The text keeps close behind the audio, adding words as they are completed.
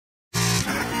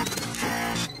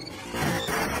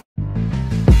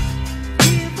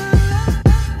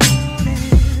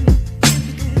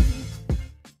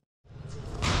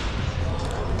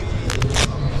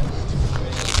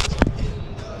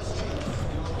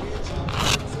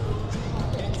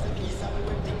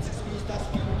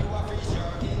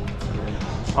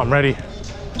I'm ready.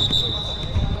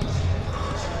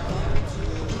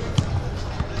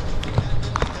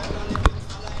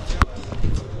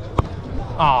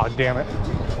 Aw, oh, damn it.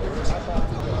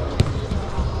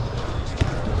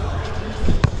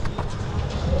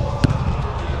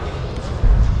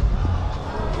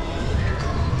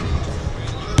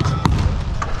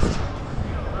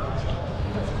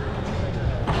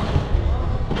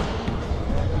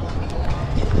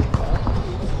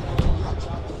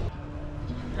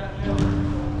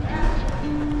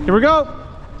 Here we go.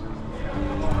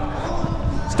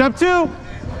 Step 2.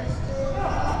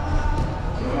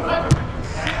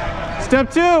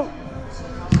 Step 2.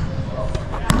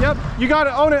 Yep, you got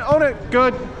it. Own it. Own it.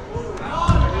 Good.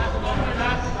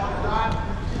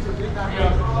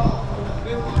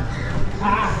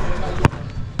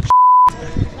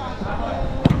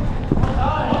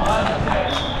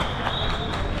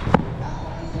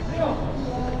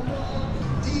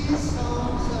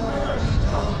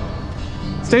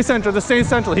 Stay central, just stay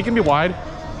central. He can be wide.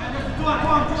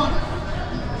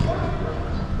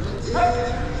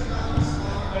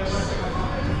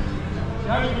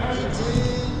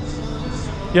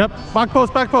 Yep, back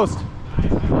post, back post.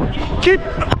 Keep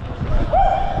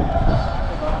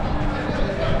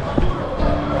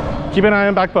an eye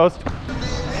on back post.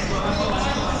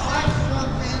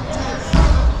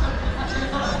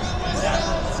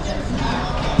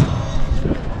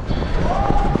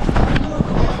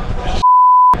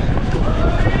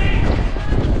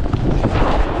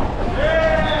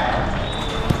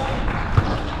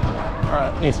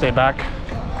 Need to stay back.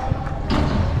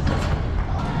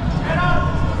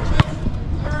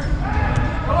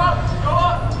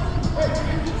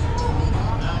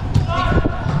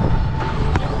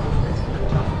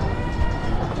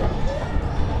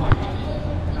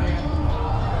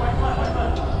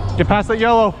 Get past that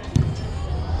yellow.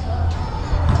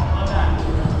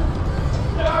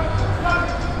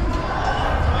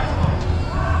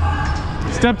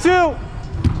 Step 2.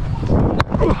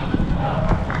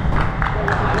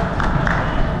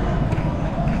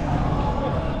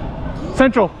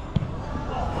 Central.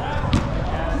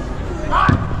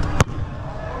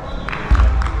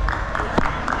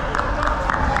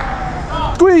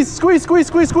 Squeeze, squeeze, squeeze,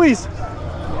 squeeze, squeeze.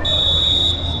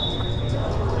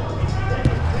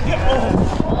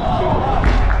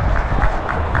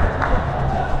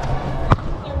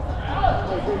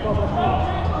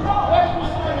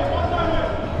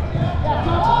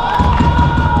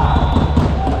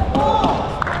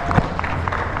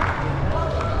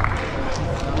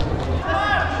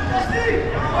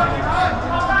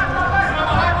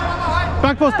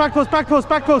 Back post, back post, back post,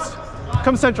 back post.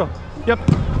 Come central. Yep.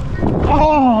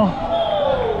 Oh!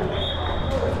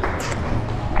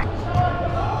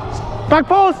 Back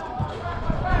post!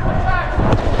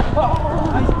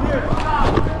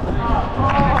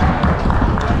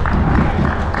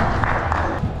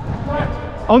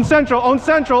 Own central, own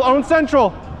central, own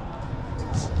central.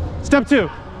 Step 2.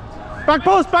 Back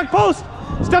post, back post.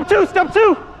 Step 2, step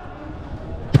 2.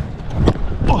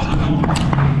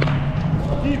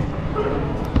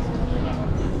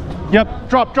 Yep,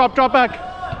 drop, drop, drop back.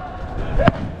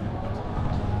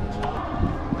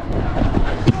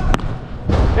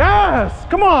 Yes,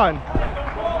 come on.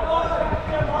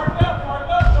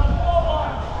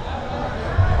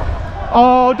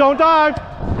 Oh, don't dive.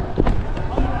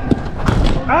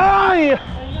 Aye.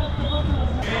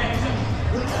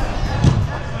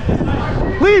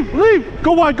 Leave, leave.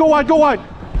 Go wide, go wide, go wide.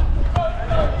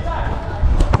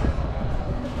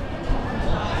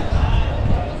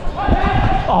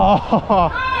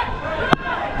 Oh.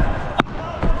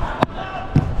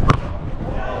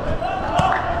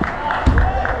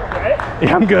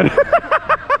 Yeah, I'm good.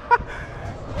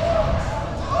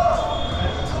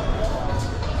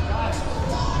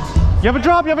 You have a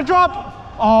drop, you have a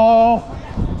drop. Oh.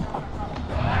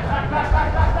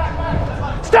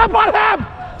 Step on him!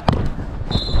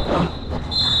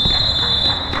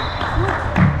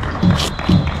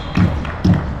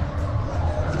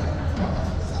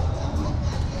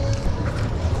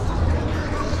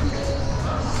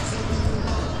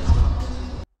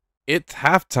 It's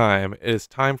halftime. It is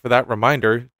time for that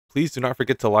reminder. Please do not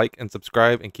forget to like and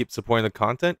subscribe and keep supporting the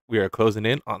content. We are closing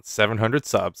in on 700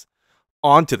 subs.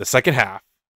 On to the second half.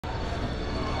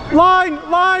 Line,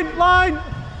 line, line.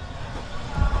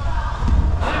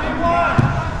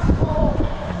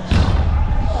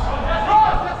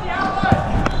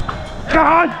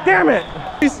 God damn it.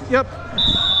 Yep.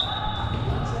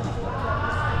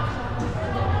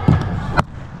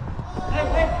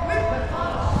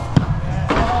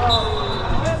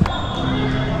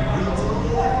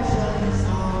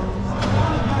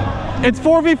 It's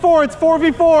 4v4, it's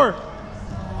 4v4.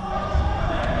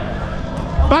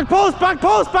 Back post, back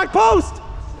post, back post.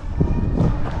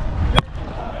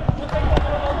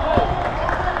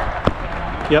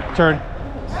 Yep, turn.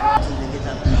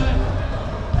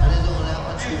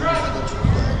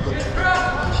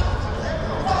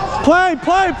 Play,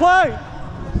 play, play.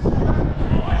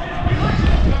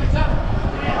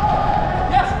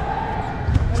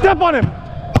 Step on him.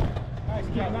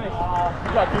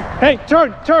 Hey,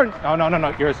 turn, turn. Oh, no, no,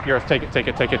 no, yours, yours. Take it, take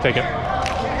it, take it, take it.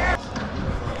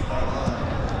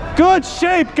 Good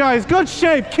shape, guys, good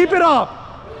shape. Keep it up.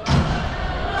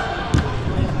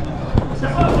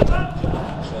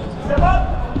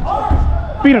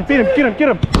 Beat him, get him, get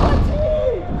him.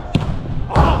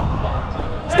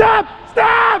 Stop,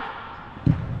 stop.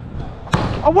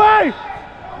 Away.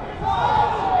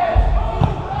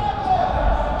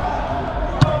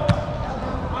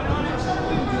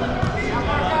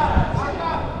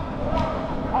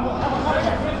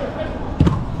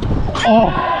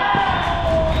 Oh.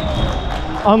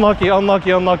 Unlucky, unlucky,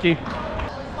 unlucky.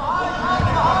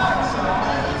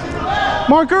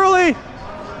 Mark early.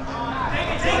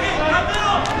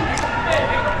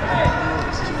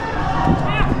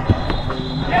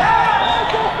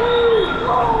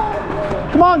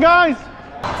 Come on, guys.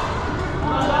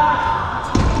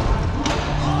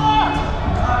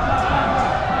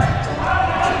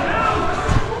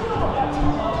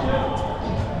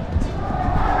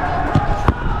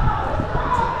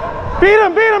 Beat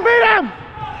him, beat him, beat him!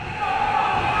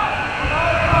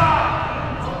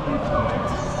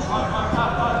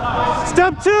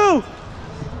 Step 2!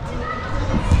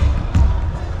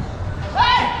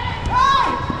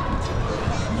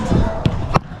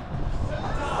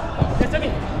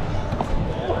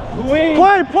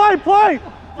 Play, play, play!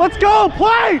 Let's go,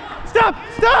 play! Stop,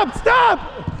 stop, stop!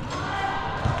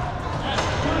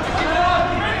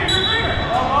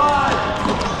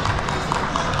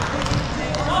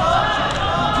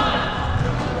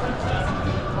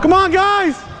 Come on,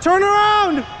 guys! Turn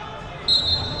around!